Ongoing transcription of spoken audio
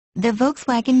The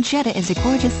Volkswagen Jetta is a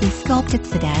gorgeously sculpted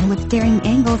sedan with daring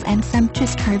angles and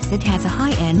sumptuous curves. It has a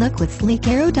high-end look with sleek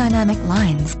aerodynamic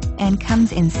lines, and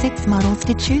comes in 6 models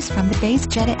to choose from. The base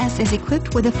Jetta S is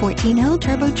equipped with a 14L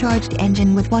turbocharged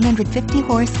engine with 150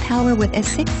 horsepower with a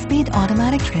 6-speed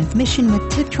automatic transmission with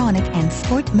Tiptronic and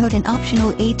Sport mode. An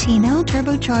optional 18L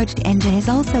turbocharged engine is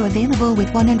also available with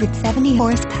 170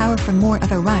 horsepower for more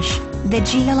of a rush. The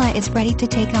GLI is ready to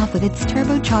take off with its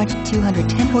turbocharged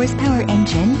 210 horsepower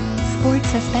engine, sport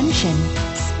suspension,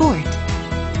 sport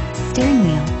steering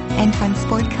wheel, and front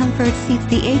sport comfort seats.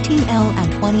 The 18L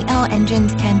and 20L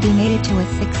engines can be mated to a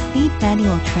 6-speed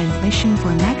manual transmission for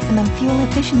maximum fuel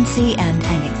efficiency and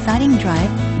an exciting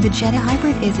drive. The Jetta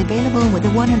Hybrid is available with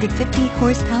a 150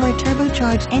 horsepower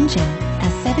turbocharged engine, a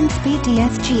 7-speed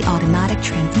DSG automatic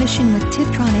transmission with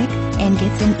Tiptronic, and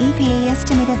gets an EPA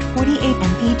estimate at 48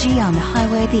 mpg on the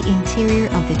highway. The interior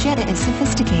of the Jetta is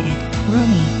sophisticated,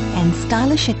 roomy, and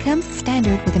stylish. It comes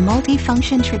standard with a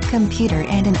multi-function trip computer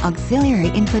and an auxiliary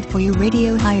input for your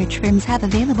radio. Higher trims have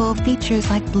available features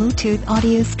like Bluetooth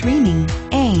audio streaming,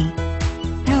 a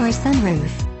power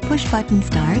sunroof, push-button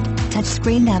start,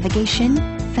 touchscreen navigation,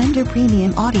 Fender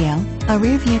premium audio, a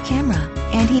rear-view camera,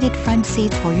 and heated front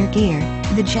seats for your gear.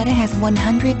 The Jetta has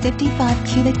 155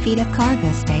 cubic feet of cargo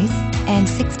space, and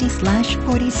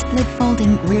 60/40 split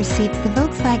folding rear seats. The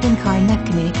Volkswagen CarNet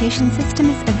communication system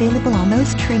is available on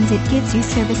most trims. It gives you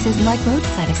services like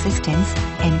roadside assistance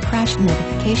and crash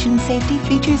notification. Safety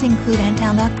features include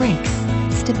anti-lock brakes,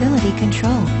 stability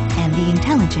control, and the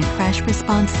intelligent crash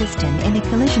response system. In a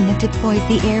collision, it deploys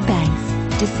the airbags,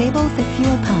 disables the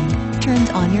fuel pump,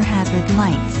 turns on your hazard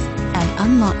lights, and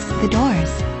unlocks the doors.